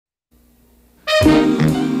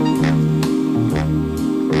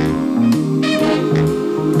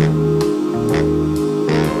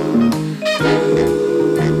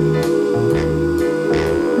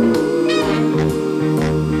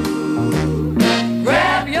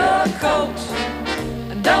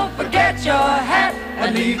Don't forget your hat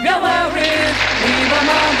and leave your worries. Leave them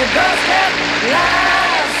on the doorstep.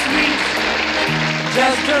 Life's sweet.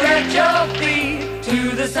 Just direct your feet to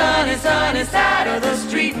the sunny, sunny side of the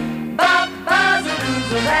street. Bop,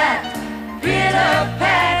 buzzaroo's that Peter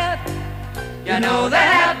Pat. You know the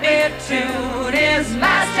happy tune is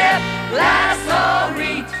my step, last or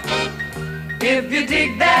reach. If you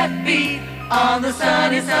dig that beat on the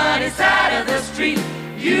sunny, sunny side of the street,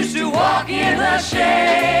 used to walk in the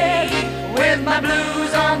shade with my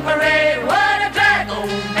blues on parade. What a drag, old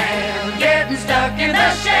man, getting stuck in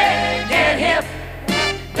the shade. Get hip,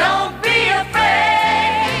 don't be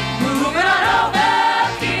afraid. Moving on over,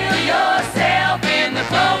 feel yourself in the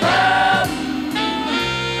clover.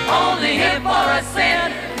 Only hip or a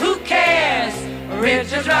cent, who cares?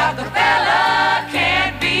 Rich as Rockefeller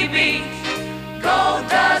can't be beat. Gold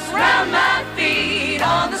dust round my feet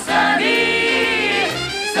on the sunny,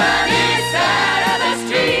 sunny side of the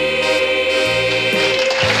street.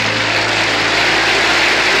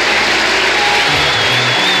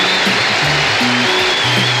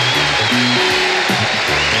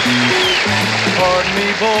 Pardon me,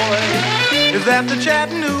 boy, is that the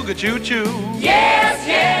Chattanooga choo-choo? Yes,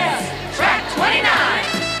 yes, track 29.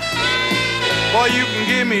 Boy, you can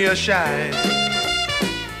give me a shine.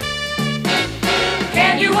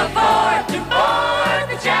 Can you afford to board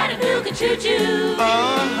the Chattanooga choo-choo?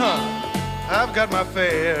 Uh-huh, I've got my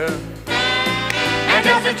fare. And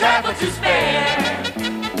does it travel to spare?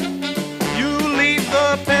 You leave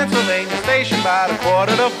the Pennsylvania station by the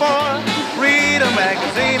 4:45. Read a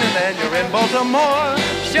magazine and then you're in Baltimore.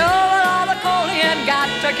 Show all the Napoleon, got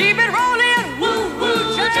to keep it rolling. Woo,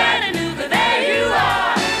 woo, Chattanooga, there you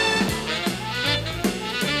are.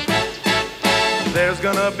 There's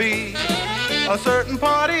gonna be a certain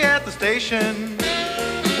party at the station.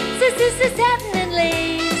 Satin and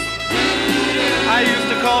lace. I used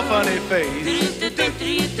to call Funny Face.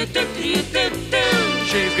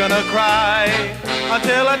 She's gonna cry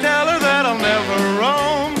until I tell her that I'll never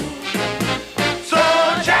roam. So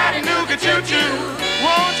Chattanooga choo-choo,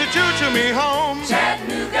 won't you choo-choo me home?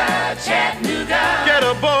 Chattanooga, Chattanooga, Get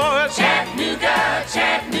aboard. Chattanooga,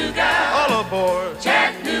 Chattanooga, All aboard.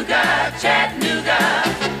 Chattanooga, Chattanooga,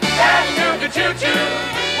 Chattanooga choo-choo,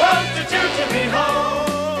 won't you choo-choo me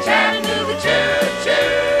home? Chattanooga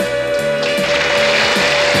choo-choo.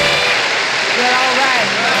 Well, all right.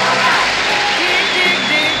 Dig, dig,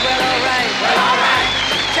 dig. Well, all right.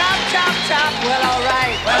 Chop, chop, chop. Well, all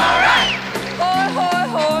right. Hoy, hoy,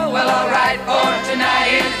 hoy. Well, all right. For tonight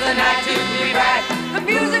is the night to be right. The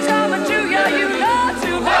music's coming to you. You know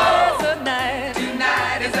tonight's the night.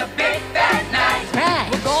 Tonight is a big fat night. Right.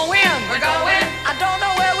 We're going. I don't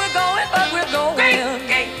know where we're going, but we're going. Great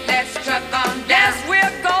gate, let's truck on down. Yes,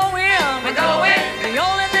 we're going. The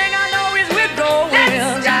only thing I know is we're going.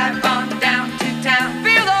 Let's drive on down to town.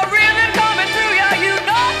 Feel the rhythm coming through you. You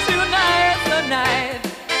know tonight's the night.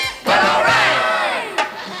 Well, all right.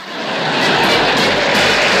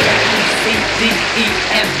 C, D, E,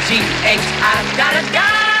 F, G, H. I've got a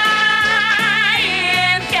guy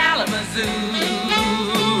in Kalamazoo.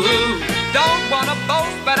 Don't wanna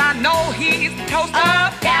boast, but I know he's the toast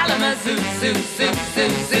of Kalamazoo.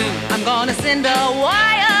 Zoo. I'm gonna send a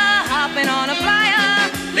wire, hopping on a flyer,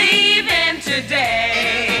 leaving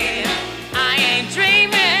today. I ain't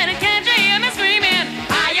dreaming, can't you hear me screaming?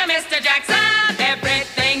 Hiya, Mr. Jackson,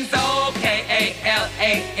 everything's okay.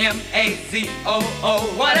 Kalamazoo.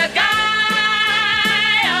 What a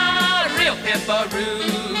guy, a real pimperoo.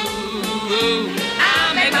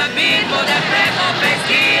 I'll make my beat for that freckle-faced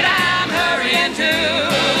kid I'm hurrying to.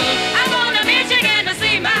 I'm going to Michigan to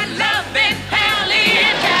see my loving pal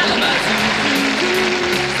in Kalamazoo.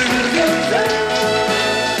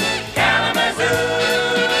 Kalamazoo.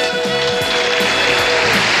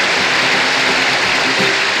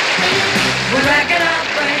 We're racking our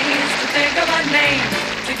brains to think of a name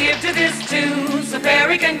to give to this tune so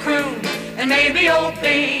Perry can croon. And maybe old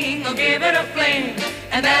Bing will give it a fling,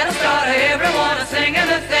 and that'll start everyone singing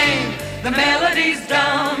the thing. The melody's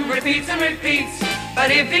dumb, repeats and repeats, but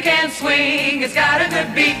if you can swing, it's got a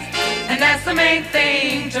good beat. And that's the main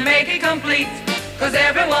thing to make it complete, 'cause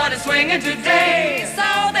everyone is swinging today.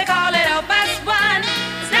 So they call it Opus 1.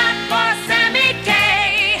 It's not for Sammy K.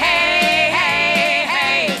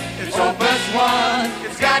 Hey, it's Opus 1.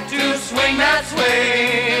 It's got to swing that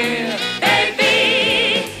swing.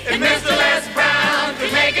 Baby, if Mr. Les Brown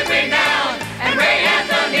could make it ring down, and Ray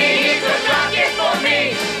Anthony could rock it for me,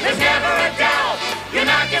 there's never a doubt you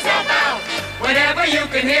knock yourself out whenever you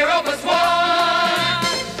can hear Opus 1.